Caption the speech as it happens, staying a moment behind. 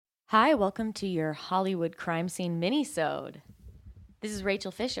Hi, welcome to your Hollywood crime scene minisode. This is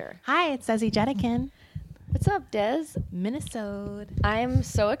Rachel Fisher. Hi, it's Desi Jetikin. What's up, Des? Minisode. I'm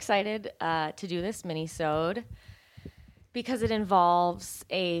so excited to do this minisode because it involves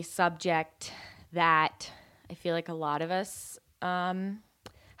a subject that I feel like a lot of us have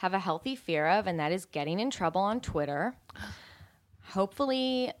a healthy fear of, and that is getting in trouble on Twitter.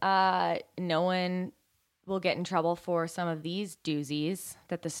 Hopefully, no one will get in trouble for some of these doozies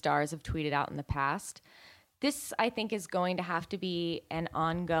that the stars have tweeted out in the past. This, I think, is going to have to be an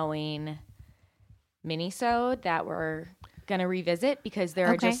ongoing minisode that we're going to revisit because there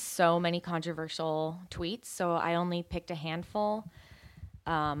are just so many controversial tweets. So I only picked a handful.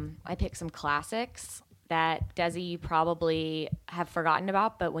 I picked some classics that, Desi, you probably have forgotten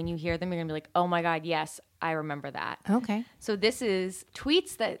about, but when you hear them, you're going to be like, oh my God, yes, I remember that. Okay. So this is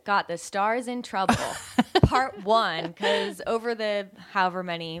tweets that got the stars in trouble, part one, because over the however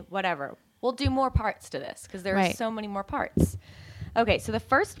many, whatever, we'll do more parts to this because there are so many more parts. Okay, so the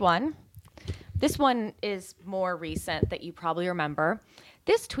first one, this one is more recent that you probably remember.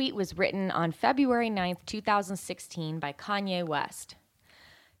 This tweet was written on February 9th, 2016 by Kanye West.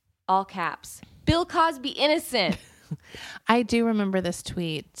 All caps. Bill Cosby innocent. I do remember this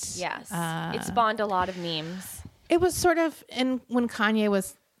tweet. Yes. It spawned a lot of memes. It was sort of when Kanye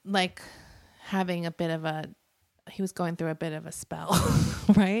was like having a bit of he was going through a bit of a spell,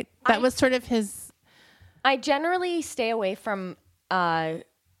 right? That was sort of his. I generally stay away from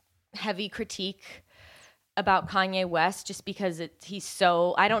heavy critique about Kanye West just because he's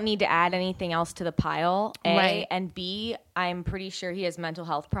so, I don't need to add anything else to the pile, A, right. And B, I'm pretty sure he has mental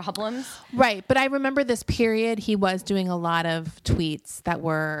health problems. Right, but I remember this period he was doing a lot of tweets that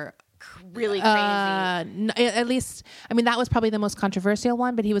were really crazy. At least, I mean, that was probably the most controversial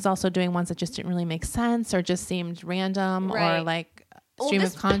one, but he was also doing ones that just didn't really make sense or just seemed random or like stream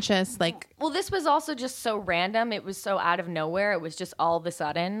of conscious. Well, this was also just so random. It was so out of nowhere. It was just all of a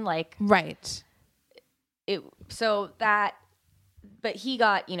sudden like. Right. But he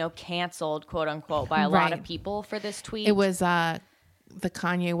got, canceled, quote unquote, by a lot of people for this tweet. It was the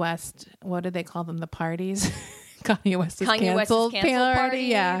Kanye West, what did they call them? The parties? Kanye West is canceled party.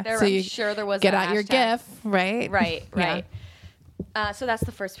 Yeah. So I'm sure there was get out your GIF, right? Right. Yeah. So that's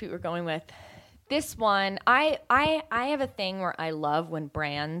the first tweet we're going with. This one, I have a thing where I love when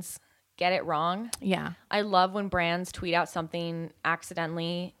brands get it wrong. Yeah. I love when brands tweet out something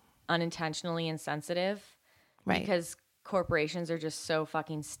accidentally, unintentionally insensitive. Right. Because corporations are just so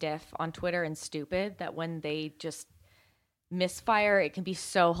fucking stiff on Twitter and stupid that when they just misfire, it can be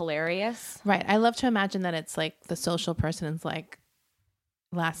so hilarious. Right. I love to imagine that it's like the social person is like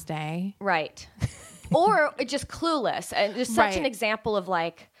last day. Right. Or just clueless. And just such an example of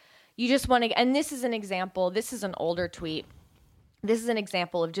like, you just want to, and this is an example, this is an older tweet. This is an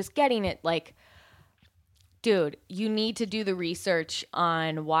example of just getting it like, dude, you need to do the research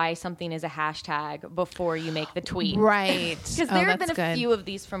on why something is a hashtag before you make the tweet. Right. Because there have been a few of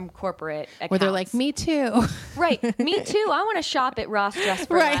these from corporate accounts. Where they're like, me too. Right. Me too. I want to shop at Ross Dress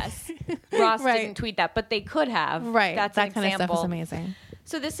for Less. Ross didn't tweet that, but they could have. Right. That's that an kind example. of stuff is amazing.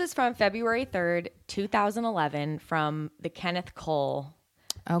 So this is from February 3rd, 2011 from the Kenneth Cole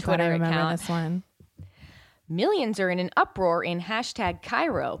Twitter God, I remember account. this one. Millions are in an uproar in hashtag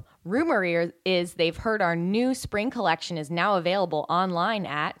Cairo. Rumor is they've heard our new spring collection is now available online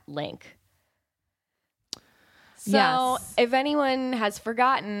at link. So if anyone has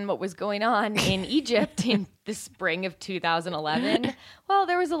forgotten what was going on in Egypt in the spring of 2011, well,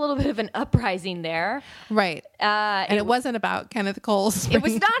 there was a little bit of an uprising there. Right. And it wasn't about Kenneth Cole's spring. It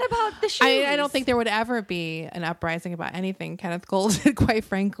was not about the shoes. I don't think there would ever be an uprising about anything Kenneth Cole did, quite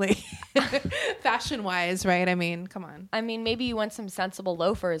frankly. Fashion-wise, right? I mean, come on. I mean, maybe you want some sensible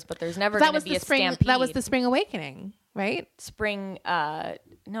loafers, but there's never going to be a stampede. That was the Spring Awakening, right? Spring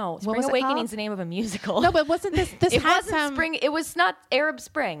Awakening's the name of a musical. No, but wasn't this it wasn't spring. It was not Arab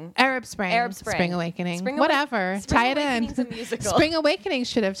Spring. Spring Awakening. Whatever. Tie it in. A musical. Spring Awakening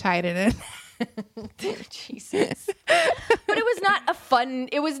should have tied it in. Jesus. But it was not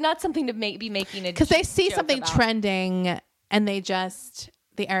it was not something to be making a, because they see something about. Trending and they just,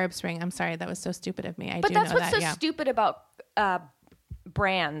 the Arab Spring. I'm sorry, that was so stupid of me. But that's what's so stupid about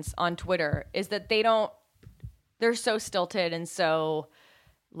brands on Twitter is that they're so stilted and so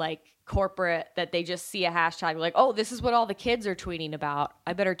like corporate that they just see a hashtag like, oh, this is what all the kids are tweeting about.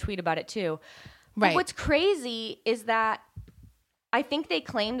 I better tweet about it too. Right. But what's crazy is that I think they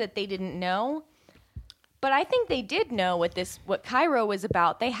claim that they didn't know, but I think they did know what Cairo was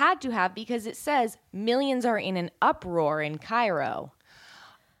about. They had to have, because it says millions are in an uproar in Cairo.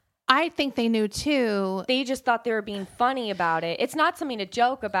 I think they knew too. They just thought they were being funny about it. It's not something to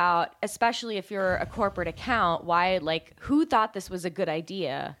joke about, especially if you're a corporate account. Why, like, who thought this was a good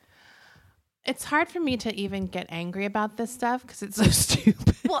idea? It's hard for me to even get angry about this stuff because it's so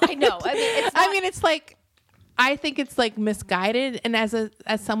stupid. Well, I know. It's like, I think it's like misguided. And as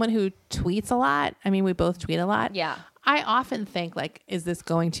someone who tweets a lot, I mean, we both tweet a lot. Yeah. I often think like, is this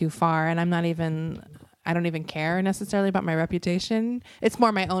going too far? And I don't even care necessarily about my reputation. It's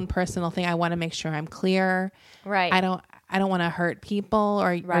more my own personal thing. I want to make sure I'm clear. Right. I don't want to hurt people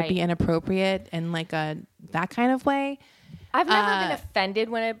or be inappropriate in like that kind of way. I've never been offended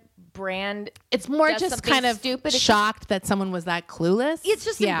when a brand it's more just kind of stupid. Shocked that someone was that clueless. It's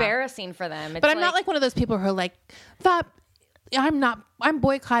just embarrassing for them. But I'm not like one of those people who are like, I'm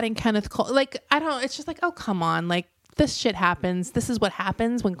boycotting Kenneth Cole. Like, it's just like, oh, come on. Like, this shit happens. This is what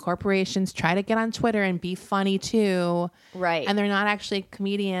happens when corporations try to get on Twitter and be funny too. Right. And they're not actually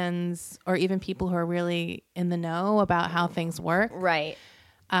comedians or even people who are really in the know about how things work. Right.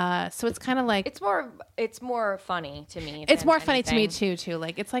 So it's kind of like it's more funny to me. It's more funny to me too.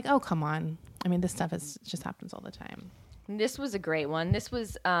 Like, it's like, oh, come on. I mean, this stuff just happens all the time. This was a great one. This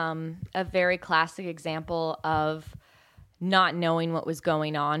was a very classic example of not knowing what was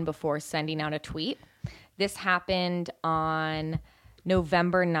going on before sending out a tweet. This happened on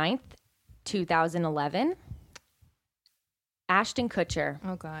November 9th, 2011. Ashton Kutcher.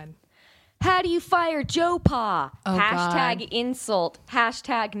 Oh, God. How do you fire Joe Pa? Oh, Hashtag God. Insult.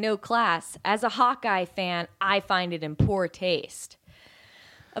 Hashtag no class. As a Hawkeye fan, I find it in poor taste.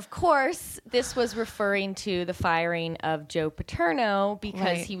 Of course, this was referring to the firing of Joe Paterno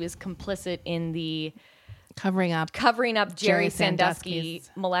because he was complicit in the covering up Jerry Sandusky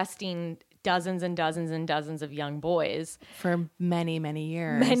molesting dozens and dozens and dozens of young boys for many, many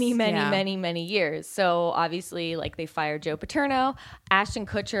years. Many years. So obviously, like, they fired Joe Paterno. Ashton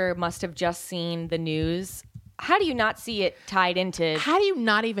Kutcher must have just seen the news. How do you not see it tied into? How do you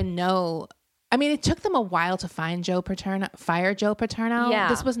not even know? I mean, it took them a while to fire Joe Paterno. Yeah.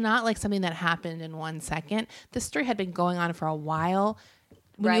 This was not like something that happened in 1 second. This story had been going on for a while.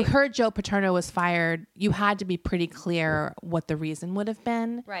 When you heard Joe Paterno was fired, you had to be pretty clear what the reason would have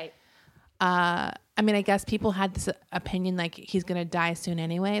been. Right. I mean, I guess people had this opinion like he's going to die soon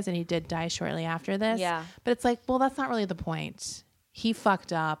anyways, and he did die shortly after this. Yeah. But it's like, well, that's not really the point. He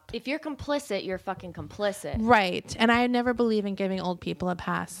fucked up. If you're complicit, you're fucking complicit. Right. And I never believe in giving old people a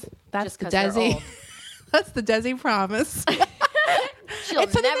pass. That's the Desi. That's the Desi promise.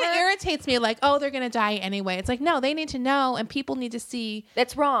 It's something that irritates me. Like, oh, they're going to die anyway. It's like, no, they need to know, and people need to see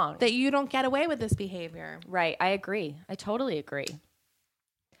that's wrong. That you don't get away with this behavior. Right. I agree. I totally agree.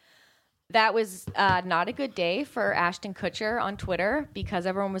 That was not a good day for Ashton Kutcher on Twitter because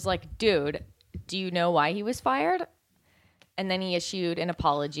everyone was like, dude, do you know why he was fired? And then he issued an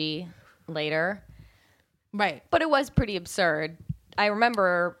apology later. Right. But it was pretty absurd. I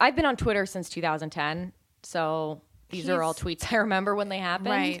remember, I've been on Twitter since 2010, so these are all tweets I remember when they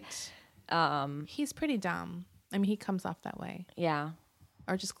happened. Right. He's pretty dumb. I mean, he comes off that way. Yeah.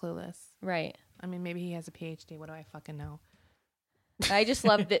 Or just clueless. Right. I mean, maybe he has a PhD. What do I fucking know? I just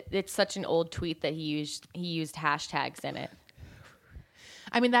love that it's such an old tweet that he used hashtags in it.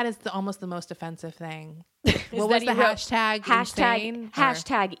 I mean, that is almost the most offensive thing. What was the hashtag?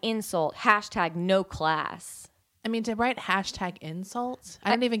 Hashtag insult. Hashtag no class. I mean, to write hashtag insult,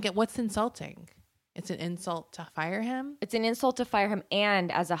 I don't even get what's insulting. It's an insult to fire him? It's an insult to fire him,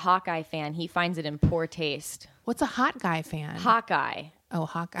 and as a Hawkeye fan, he finds it in poor taste. What's a hot guy fan? Hawkeye. Oh,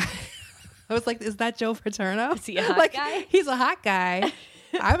 Hawkeye. I was like, is that Joe Paterno? Is he a hot guy? He's a hot guy.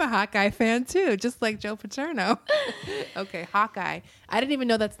 I'm a Hawkeye fan too, just like Joe Paterno. Okay, Hawkeye. I didn't even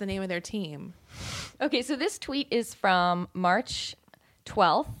know that's the name of their team. Okay, so this tweet is from March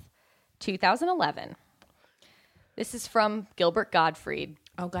 12th, 2011. This is from Gilbert Gottfried.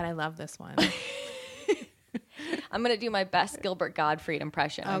 Oh, God, I love this one. I'm going to do my best Gilbert Gottfried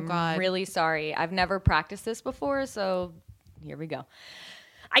impression. Oh, God. I'm really sorry. I've never practiced this before, so here we go.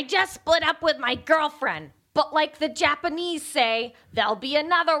 I just split up with my girlfriend, but like the Japanese say, there'll be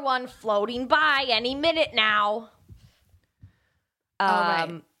another one floating by any minute now.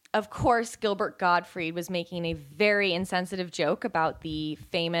 Right. Of course, Gilbert Gottfried was making a very insensitive joke about the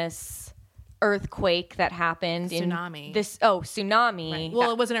famous earthquake that happened tsunami. Tsunami. Right.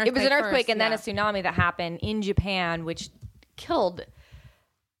 Well, it was an earthquake. It was an earthquake first, and then a tsunami that happened in Japan, which killed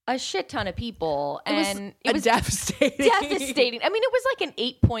a shit ton of people. It was devastating. Devastating. I mean, it was like an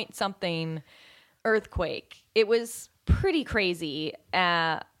 8-point something earthquake. It was pretty crazy.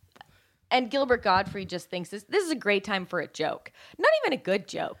 And Gilbert Gottfried just thinks this is a great time for a joke. Not even a good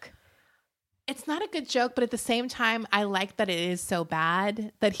joke. It's not a good joke, but at the same time, I like that it is so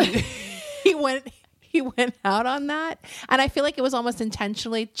bad that he he went out on that, and I feel like it was almost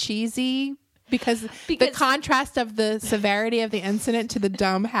intentionally cheesy because the contrast of the severity of the incident to the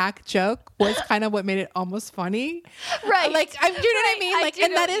dumb hack joke was kind of what made it almost funny, right? Like, do you know what I mean? Like,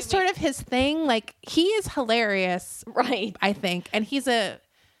 and that is sort of his thing. Like, he is hilarious, right? I think, and he's a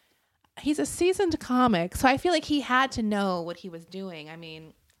seasoned comic, so I feel like he had to know what he was doing. I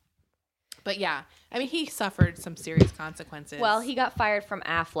mean. But yeah, I mean, he suffered some serious consequences. Well, he got fired from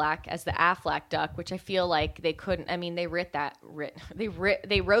Aflac as the Aflac duck, which I feel like they couldn't. I mean, they wrote that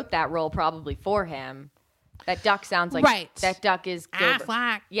role probably for him. That duck sounds like that duck is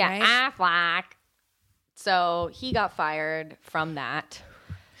Aflac. Yeah, right? Aflac. So he got fired from that.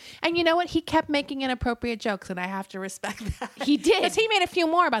 And you know what? He kept making inappropriate jokes, and I have to respect that. He did. Because he made a few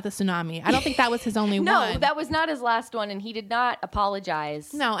more about the tsunami. I don't think that was his only one. No, that was not his last one, and he did not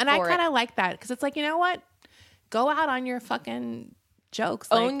apologize. No, and I kind of like that because it's like, you know what? Go out on your fucking jokes.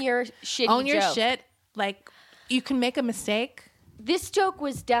 Own your shitty Own your joke. shit. Like, you can make a mistake. This joke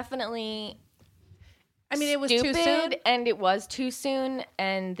was definitely... I mean, it was stupid, too soon. And it was too soon,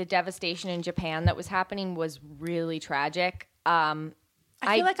 and the devastation in Japan that was happening was really tragic.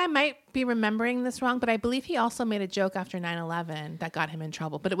 I feel like I might be remembering this wrong, but I believe he also made a joke after 9/11 that got him in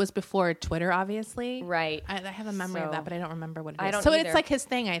trouble. But it was before Twitter, obviously. Right. I have a memory of that, but I don't remember what it is. I don't so either. It's like his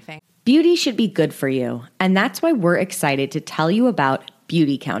thing, I think. Beauty should be good for you, and that's why we're excited to tell you about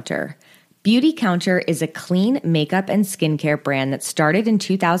Beauty Counter. Beauty Counter is a clean makeup and skincare brand that started in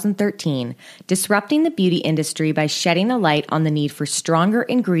 2013, disrupting the beauty industry by shedding a light on the need for stronger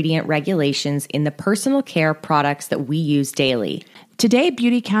ingredient regulations in the personal care products that we use daily. Today,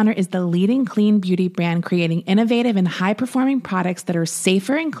 Beauty Counter is the leading clean beauty brand creating innovative and high-performing products that are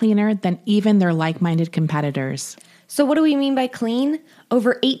safer and cleaner than even their like-minded competitors. So what do we mean by clean?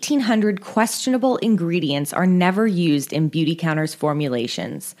 Over 1,800 questionable ingredients are never used in Beauty Counter's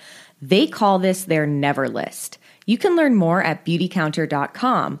formulations. They call this their never list. You can learn more at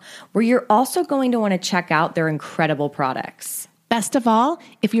beautycounter.com, where you're also going to want to check out their incredible products. Best of all,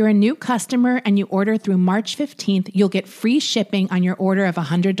 if you're a new customer and you order through March 15th, you'll get free shipping on your order of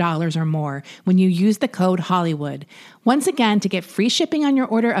 $100 or more when you use the code Hollywood. Once again, to get free shipping on your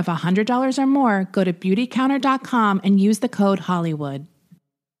order of $100 or more, go to beautycounter.com and use the code Hollywood.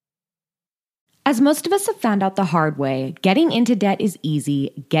 As most of us have found out the hard way, getting into debt is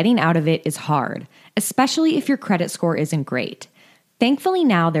easy, getting out of it is hard, especially if your credit score isn't great. Thankfully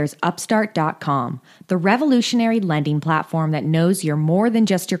now there's Upstart.com, the revolutionary lending platform that knows you're more than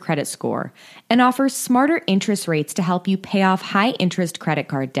just your credit score and offers smarter interest rates to help you pay off high-interest credit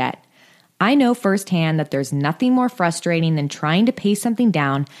card debt. I know firsthand that there's nothing more frustrating than trying to pay something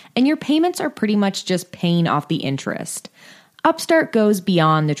down and your payments are pretty much just paying off the interest. Upstart goes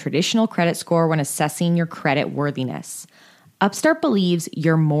beyond the traditional credit score when assessing your credit worthiness. Upstart believes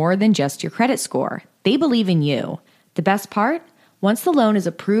you're more than just your credit score. They believe in you. The best part? Once the loan is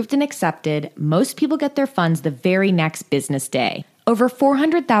approved and accepted, most people get their funds the very next business day. Over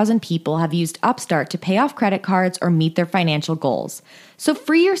 400,000 people have used Upstart to pay off credit cards or meet their financial goals. So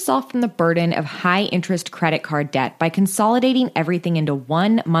free yourself from the burden of high-interest credit card debt by consolidating everything into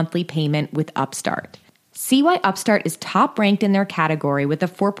one monthly payment with Upstart. See why Upstart is top ranked in their category with a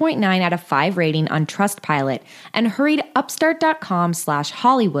 4.9 out of 5 rating on Trustpilot and hurry to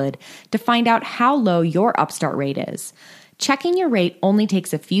upstart.com/Hollywood to find out how low your Upstart rate is. Checking your rate only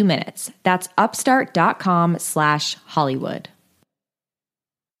takes a few minutes. That's upstart.com/Hollywood.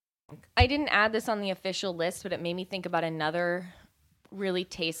 I didn't add this on the official list, but it made me think about another really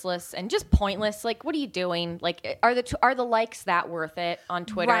tasteless and just pointless. Like, what are you doing? Like, are the likes that worth it on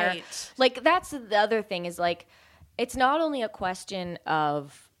Twitter? Right. Like, that's the other thing is like, it's not only a question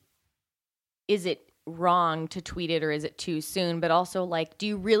of is it wrong to tweet it or is it too soon, but also like, do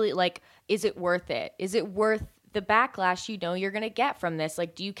you really like, is it worth it? Is it worth the backlash you're going to get from this?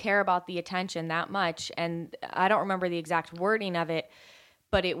 Like, do you care about the attention that much? And I don't remember the exact wording of it,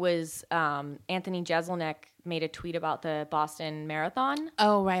 but it was Anthony Jeselnik made a tweet about the Boston Marathon.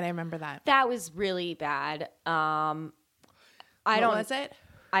 Oh, right. I remember that. That was really bad. What was it?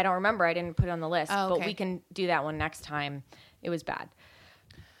 I don't remember. I didn't put it on the list, Oh, okay. but we can do that one next time. It was bad.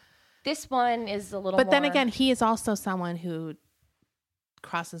 This one is a little But more... then again, he is also someone who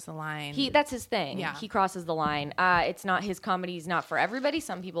crosses the line. That's his thing. Yeah. He crosses the line. It's not his comedy's not for everybody.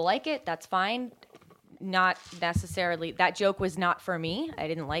 Some people like it. That's fine. Not necessarily. That joke was not for me. I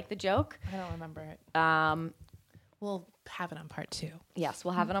didn't like the joke. I don't remember it. We'll have it on part 2. Yes,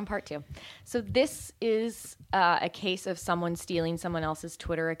 we'll have it on part 2. So this is a case of someone stealing someone else's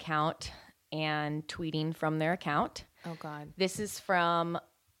Twitter account and tweeting from their account. Oh, God. This is from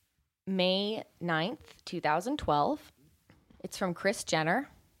May 9th, 2012. It's from Kris Jenner.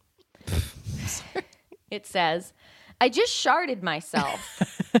 It says, I just sharted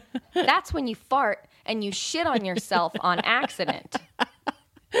myself. That's when you fart and you shit on yourself on accident.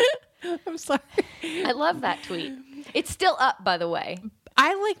 I'm sorry. I love that tweet. It's still up, by the way.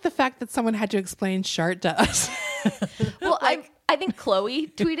 I like the fact that someone had to explain shart to us. Well, I think Chloe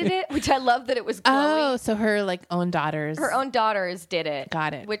tweeted it, which I love that it was Chloe. Oh, so her like own daughters. Her own daughters did it.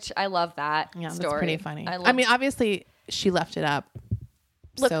 Got it. Which I love that story. That's pretty funny. I mean, obviously she left it up.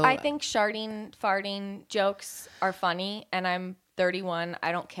 Look, so, I think farting jokes are funny, and I'm 31.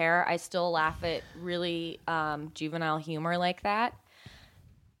 I don't care. I still laugh at really juvenile humor like that,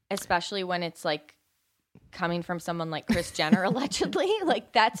 especially when it's like coming from someone like Kris Jenner, allegedly.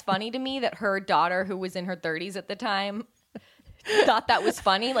 Like, that's funny to me that her daughter, who was in her 30s at the time, thought that was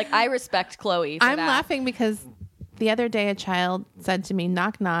funny. Like, I respect Chloe for I'm that. laughing because the other day a child said to me,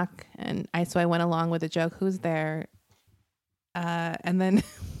 knock, knock. And so I went along with the joke, who's there? And then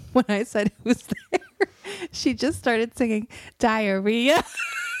when I said who's there, she just started singing diarrhea.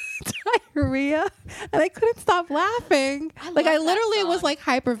 Diarrhea. And I couldn't stop laughing. I literally was like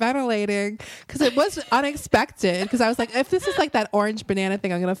hyperventilating because it was unexpected. Because I was like, if this is like that orange banana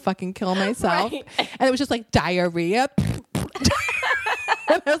thing, I'm going to fucking kill myself. Right. And it was just like diarrhea.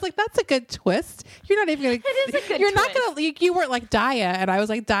 And I was like, that's a good twist. You're not even going to. It is a good You're twist. not going to. You weren't like Dia. And I was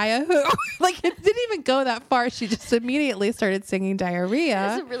like, Dia who? Like, it didn't even go that far. She just immediately started singing diarrhea.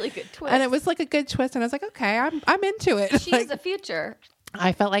 That's a really good twist. And it was like a good twist. And I was like, okay, I'm into it. She Like, is a future.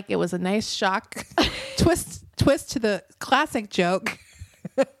 I felt like it was a nice shock twist to the classic joke.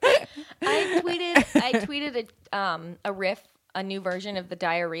 I tweeted a riff, a new version of the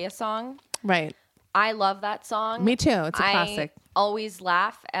diarrhea song. Right. I love that song. Me too. It's a classic. I always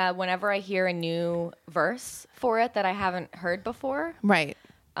laugh whenever I hear a new verse for it that I haven't heard before. Right.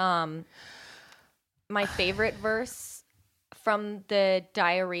 My favorite verse from the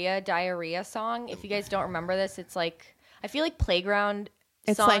diarrhea song, if you guys don't remember this, it's like, I feel like playground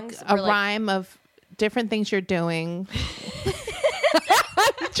It's songs like a rhyme of different things you're doing.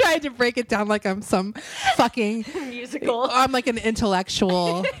 I'm trying to break it down like I'm some fucking musical. I'm like an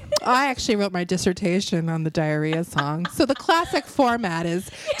intellectual. I actually wrote my dissertation on the diarrhea song. So the classic format is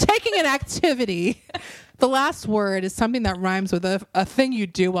taking an activity. The last word is something that rhymes with a thing you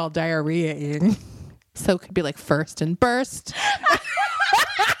do while diarrheaing. So it could be like first and burst. I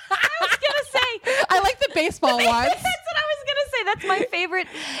was gonna say, I like the baseball ones. That's what I was gonna say. That's my favorite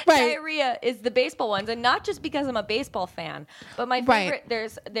diarrhea is the baseball ones, and not just because I'm a baseball fan, but my favorite.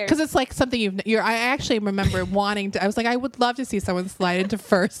 There's because it's like something I actually remember wanting to. I was like, I would love to see someone slide into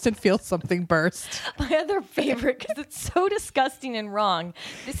first and feel something burst. My other favorite, because it's so disgusting and wrong.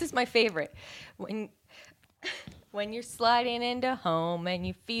 This is my favorite. When you're sliding into home and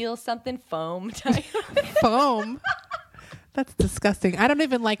you feel something foam. Foam. That's disgusting. I don't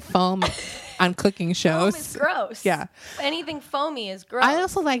even like foam on cooking shows. Foam is gross. Yeah. Anything foamy is gross. I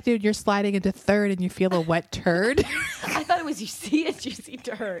also like, dude, you're sliding into third and you feel a wet turd. I thought it was you see a juicy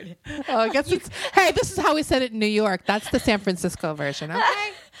turd. Oh, I guess hey, this is how we said it in New York. That's the San Francisco version.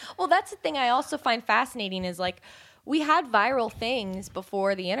 Okay. Well, that's the thing I also find fascinating is like, we had viral things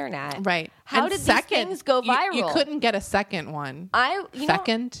before the internet. Right. How did these things go viral? You couldn't get a second one.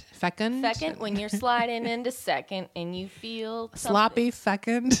 Fecund. Second, when you're sliding into second and you feel sloppy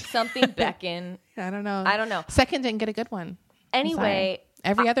fecund. Something beckon. I don't know. Second didn't get a good one. Anyway.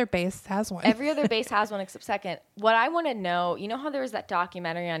 Every other base has one. Every other base has one except second. What I want to know, you know how there was that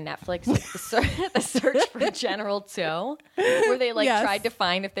documentary on Netflix, the search for General Tso, where they tried to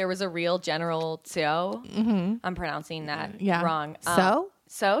find if there was a real General Tso. Mm-hmm. I'm pronouncing that wrong.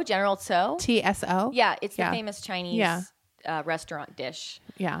 So General Tso. TSO. Yeah, it's the famous Chinese restaurant dish.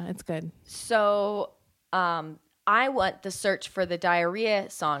 Yeah, it's good. So I want the search for the diarrhea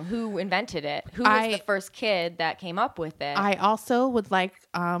song. Who invented it? Who was the first kid that came up with it? I also would like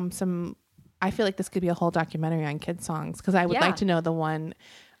I feel like this could be a whole documentary on kid songs because I would like to know the one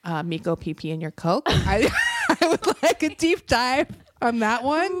Miko Pee Pee in your Coke. I would like a deep dive on that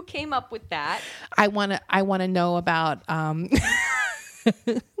one. Who came up with that? I want to know about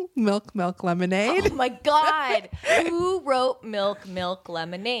Milk Lemonade. Oh my God. Who wrote Milk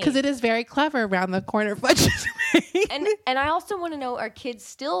Lemonade? Because it is very clever around the corner fudge. And I also want to know, are kids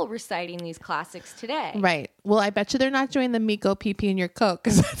still reciting these classics today? Right. Well, I bet you they're not doing the Miko Pee Pee in your Coke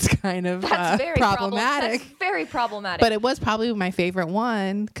because that's kind of very problematic. That's very problematic. But it was probably my favorite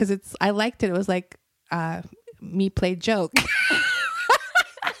one because I liked it. It was like me play joke.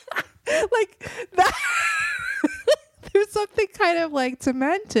 Like that. There's something kind of like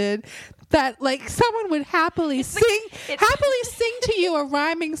demented that like someone would happily sing to you a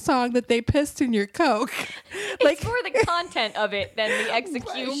rhyming song that they pissed in your Coke. It's more the content of it than the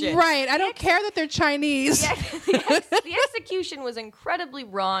execution. Right. I don't care that they're Chinese. The execution was incredibly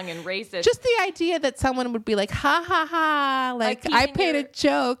wrong and racist. Just the idea that someone would be like, ha ha ha, like I paid a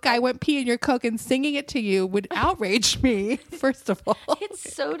joke, I went pee in your Coke, and singing it to you would outrage me, first of all.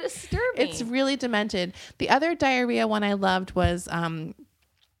 It's so disturbing. It's really demented. The other diarrhea one I loved was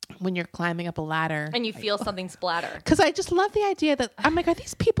when you're climbing up a ladder. And you feel something splatter. Because I just love the idea that, I'm like, are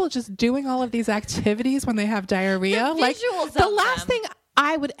these people just doing all of these activities when they have diarrhea? The visuals the of last them. thing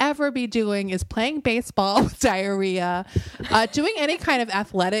I would ever be doing is playing baseball with diarrhea, doing any kind of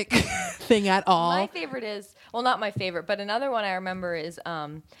athletic thing at all. My favorite is, well, not my favorite, but another one I remember is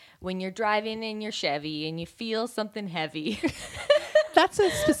when you're driving in your Chevy and you feel something heavy. That's a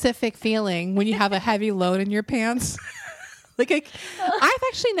specific feeling when you have a heavy load in your pants. Like I've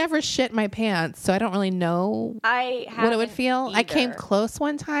actually never shit my pants, so I don't really know what it would feel. Either. I came close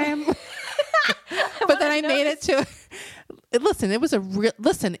one time, but then I made it to. Listen,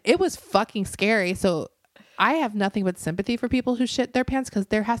 it was fucking scary. So I have nothing but sympathy for people who shit their pants, because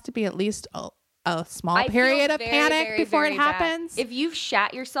there has to be at least a small period of panic before it happens. If you've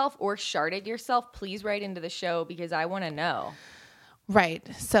shat yourself or sharted yourself, please write into the show because I want to know. Right.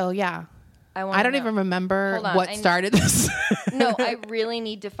 So yeah. I don't even remember what started this. No, I really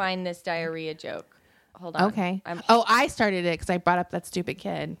need to find this diarrhea joke. Hold on. Okay. I started it because I brought up that stupid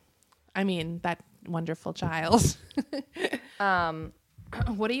kid. I mean, that wonderful child.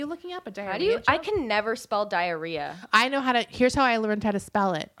 What are you looking up? A diarrhea joke? I can never spell diarrhea. I know how to. Here's how I learned how to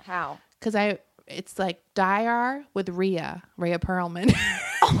spell it. How? Because it's like diar with Rhea Perlman.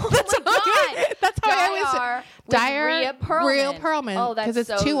 Oh that's my God. That's how I always Rhea Perlman. Oh, that's because it's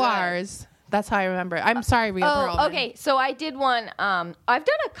so 2 good. R's. That's how I remember it. I'm sorry, Rhea Perlman. Oh, okay. So I did one. I've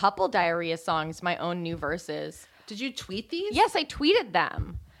done a couple diarrhea songs, my own new verses. Did you tweet these? Yes, I tweeted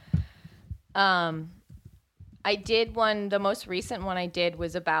them. I did one. The most recent one I did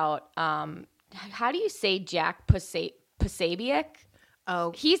was about how do you say Jack Posobiec?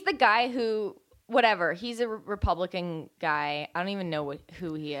 Oh, he's the guy who. Whatever. He's a Republican guy. I don't even know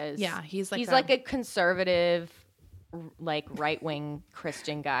who he is. Yeah, he's like a conservative, like right-wing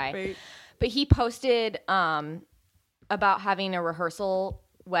Christian guy. Right. But he posted about having a rehearsal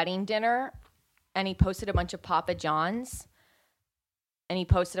wedding dinner, and he posted a bunch of Papa John's. And he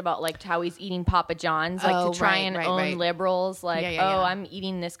posted about like how he's eating Papa John's, like to try and own liberals. Like, I'm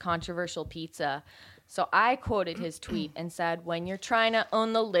eating this controversial pizza. So I quoted his tweet and said, when you're trying to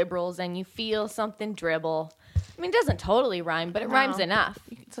own the liberals and you feel something dribble. I mean, it doesn't totally rhyme, but it rhymes enough.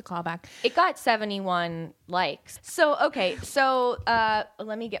 It's a callback. It got 71 likes. So, okay. So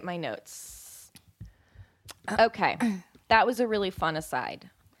let me get my notes. Okay. That was a really fun aside.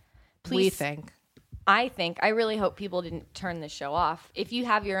 Please. I really hope people didn't turn this show off. If you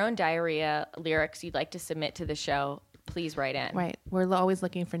have your own diarrhea lyrics you'd like to submit to the show, please write in. Right. We're always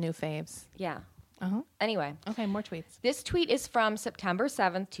looking for new faves. Yeah. Uh-huh. Anyway. Okay, more tweets. This tweet is from September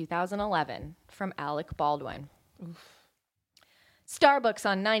 7th, 2011, from Alec Baldwin. Oof. Starbucks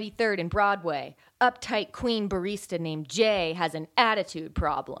on 93rd and Broadway. Uptight queen barista named Jay has an attitude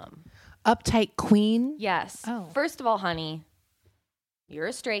problem. Uptight queen? Yes. Oh. First of all, honey, you're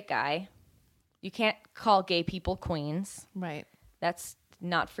a straight guy. You can't call gay people queens. Right. That's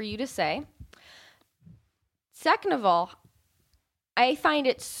not for you to say. Second of all, I find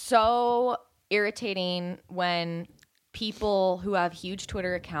it so irritating when people who have huge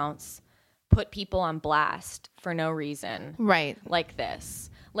Twitter accounts put people on blast for no reason. Right. Like this.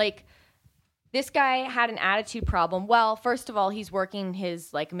 Like, this guy had an attitude problem. Well, first of all, he's working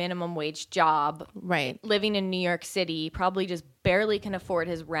his like minimum wage job. Right. Living in New York City, probably just barely can afford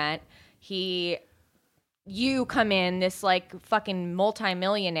his rent. You come in, this like fucking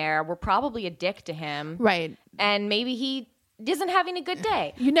multimillionaire, we're probably a dick to him. Right. And maybe he isn't having a good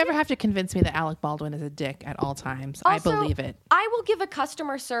day. You never have to convince me that Alec Baldwin is a dick at all times. Also, I believe it. I will give a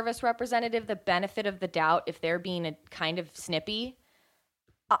customer service representative the benefit of the doubt if they're being a kind of snippy.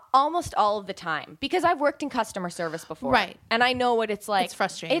 Almost all of the time. Because I've worked in customer service before. Right. And I know what it's like. It's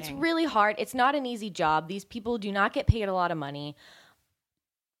frustrating. It's really hard. It's not an easy job. These people do not get paid a lot of money.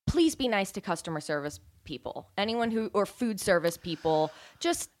 Please be nice to customer service people. Or food service people.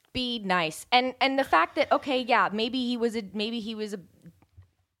 Just be nice. And the fact that, okay, yeah, maybe he was a I mean,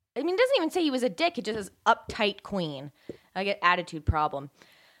 it doesn't even say he was a dick. It just says uptight queen. I get attitude problem.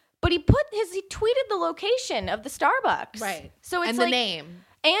 But he tweeted the location of the Starbucks. Right. So it's and like, the name.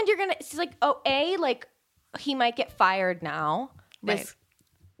 And it's like, like he might get fired now. This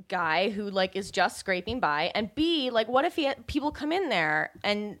guy who like is just scraping by. And B, like, what if people come in there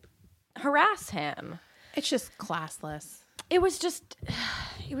and harass him. It's just classless. It was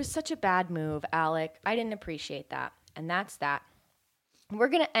such a bad move, Alec. I didn't appreciate that. And that's that. We're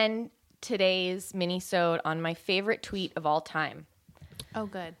going to end today's Minisode on my favorite tweet of all time. Oh,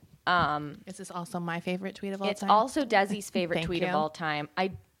 good. Is this also my favorite tweet of all time? It's also Desi's favorite tweet of all time.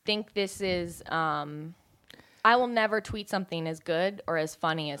 I think this is, I will never tweet something as good or as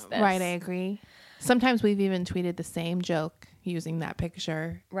funny as this. Right, I agree. Sometimes we've even tweeted the same joke using that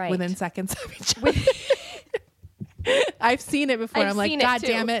picture within seconds of each other. I've seen it before. I'm like, God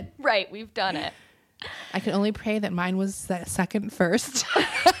damn it. Right, we've done it. I can only pray that mine was second first.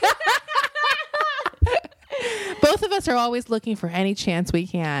 Both of us are always looking for any chance we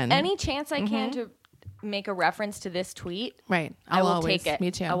can. Any chance I can to make a reference to this tweet. Right. I will take it.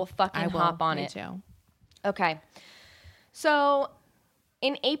 Me too. I will fucking hop on it. Me too. Okay. So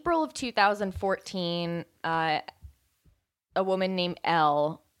in April of 2014, a woman named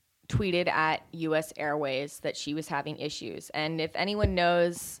Elle tweeted at U.S. Airways that she was having issues. And if anyone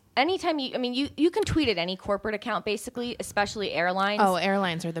knows, anytime you can tweet at any corporate account, basically, especially airlines. Oh,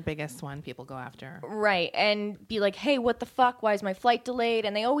 airlines are the biggest one people go after. Right. And be like, hey, what the fuck? Why is my flight delayed?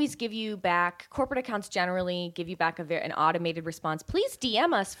 And they always give you back, corporate accounts generally give you back an automated response. Please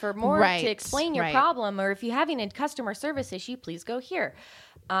DM us for more to explain your problem. Or if you're having a customer service issue, please go here.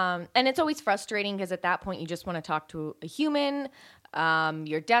 And it's always frustrating because at that point you just want to talk to a human.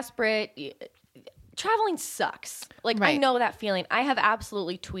 You're desperate. Traveling sucks. I know that feeling. I have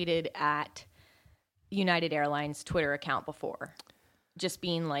absolutely tweeted at United Airlines Twitter account before. Just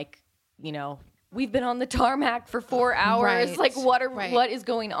being like, we've been on the tarmac for 4 hours. What is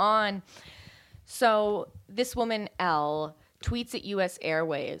going on? So this woman, Elle, tweets at U.S.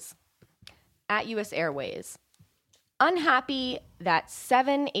 Airways. Unhappy that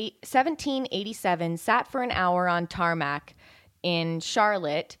 1787 sat for an hour on tarmac in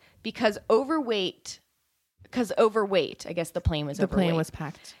Charlotte because overweight. I guess the plane was overweight. The plane was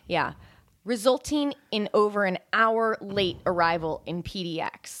packed. Yeah. Resulting in over an hour late arrival in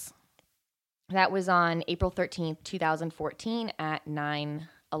PDX. That was on April 13th, 2014 at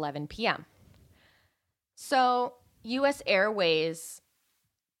 9:11 p.m. So U.S. Airways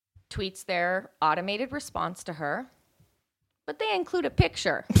tweets their automated response to her, but they include a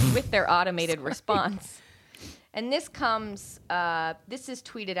picture with their automated response. And this is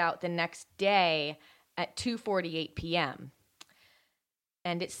tweeted out the next day at 2:48 p.m.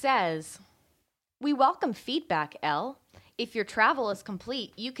 And it says, "We welcome feedback, Elle. If your travel is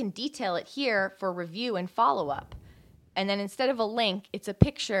complete, you can detail it here for review and follow-up." And then instead of a link, it's a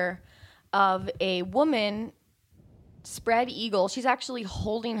picture of a woman spread eagle. She's actually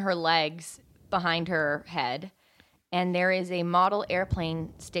holding her legs behind her head. And there is a model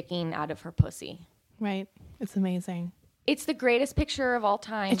airplane sticking out of her pussy. Right. It's amazing. It's the greatest picture of all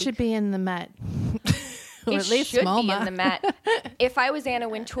time. It should be in the Met. It at least should MoMA. be in the Met. If I was Anna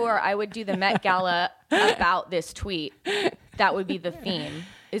Wintour, I would do the Met Gala about this tweet. That would be the theme,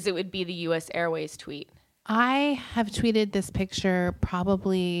 it would be the U.S. Airways tweet. I have tweeted this picture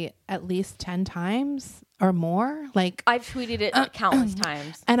probably at least 10 times or more. I've tweeted it countless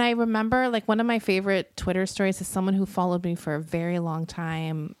times. And I remember one of my favorite Twitter stories is someone who followed me for a very long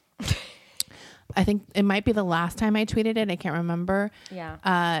time. I think it might be the last time I tweeted it. I can't remember.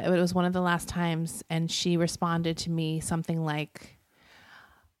 Yeah. It was one of the last times. And she responded to me something like,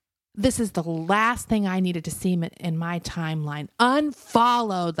 "This is the last thing I needed to see in my timeline.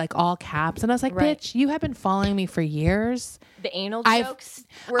 Unfollowed," all caps. And I was like, bitch, you have been following me for years. The anal jokes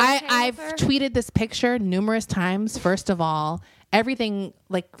were okay I've tweeted this picture numerous times. First of all, everything,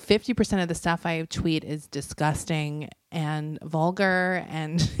 50% of the stuff I tweet is disgusting and vulgar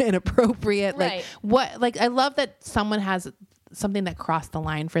and inappropriate. Right. I love that someone has something that crossed the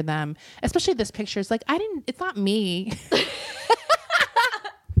line for them, especially this picture. It's it's not me.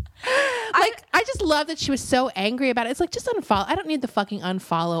 I just love that she was so angry about it. It's just unfollow. I don't need the fucking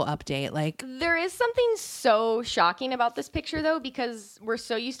unfollow update. There is something so shocking about this picture, though, because we're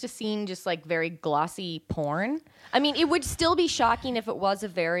so used to seeing just very glossy porn. I mean, it would still be shocking if it was a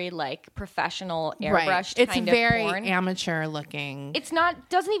very professional airbrushed It's kind very of porn. amateur looking. It's not.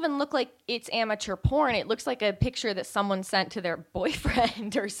 Doesn't even look like it's amateur porn. It looks like a picture that someone sent to their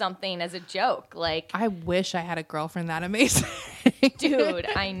boyfriend or something as a joke. I wish I had a girlfriend that amazing. Dude,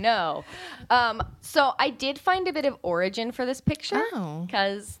 I know. So I did find a bit of origin for this picture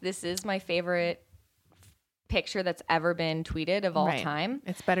because this is my favorite picture that's ever been tweeted of all time.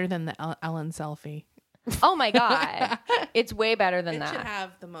 It's better than the Ellen selfie. Oh my God. It's way better than that. It should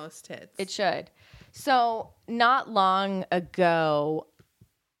have the most hits. It should. So not long ago,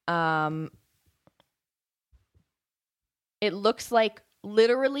 it looks like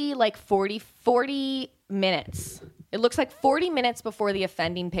literally like 40 minutes. It looks like 40 minutes before the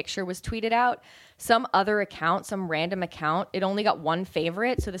offending picture was tweeted out. Some other account, some random account, it only got one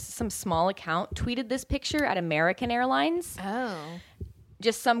favorite. So this is some small account, tweeted this picture at American Airlines. Oh.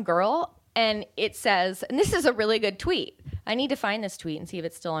 Just some girl. And it says, and this is a really good tweet. I need to find this tweet and see if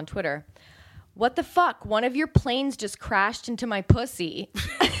it's still on Twitter. What the fuck? One of your planes just crashed into my pussy.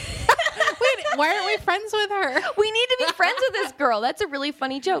 Wait, why aren't we friends with her? We need to be friends with this girl. That's a really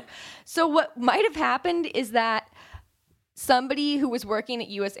funny joke. So what might have happened is that somebody who was working at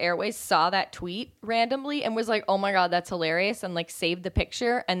US Airways saw that tweet randomly and was like, oh my God, that's hilarious, and like saved the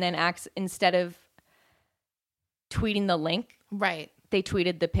picture, and then instead of tweeting the link, right, they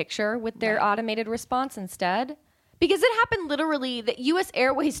tweeted the picture with their automated response instead. Because it happened literally, the US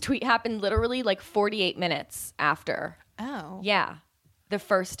Airways tweet happened literally like 48 minutes after. Oh. Yeah. The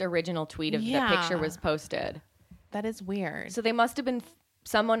first original tweet of the picture was posted. That is weird. So they must have been,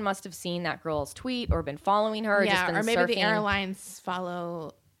 someone must have seen that girl's tweet or been following her. Yeah, just been or maybe surfing. the airlines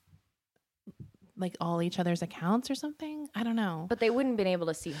follow like all each other's accounts or something. I don't know. But they wouldn't have been able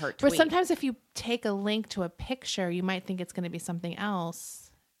to see her tweet. But sometimes if you take a link to a picture, you might think it's going to be something else.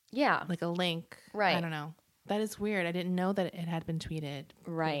 Yeah. Like a link. Right. I don't know. That is weird. I didn't know that it had been tweeted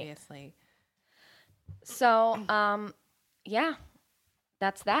previously. So, yeah,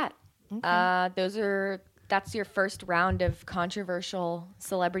 that's that. Okay. That's your first round of controversial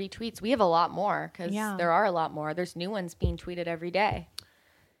celebrity tweets. We have a lot more because there are a lot more. There's new ones being tweeted every day.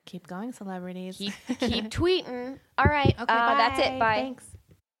 Keep going, celebrities. Keep tweeting. All right. Okay, that's it. Bye. Thanks.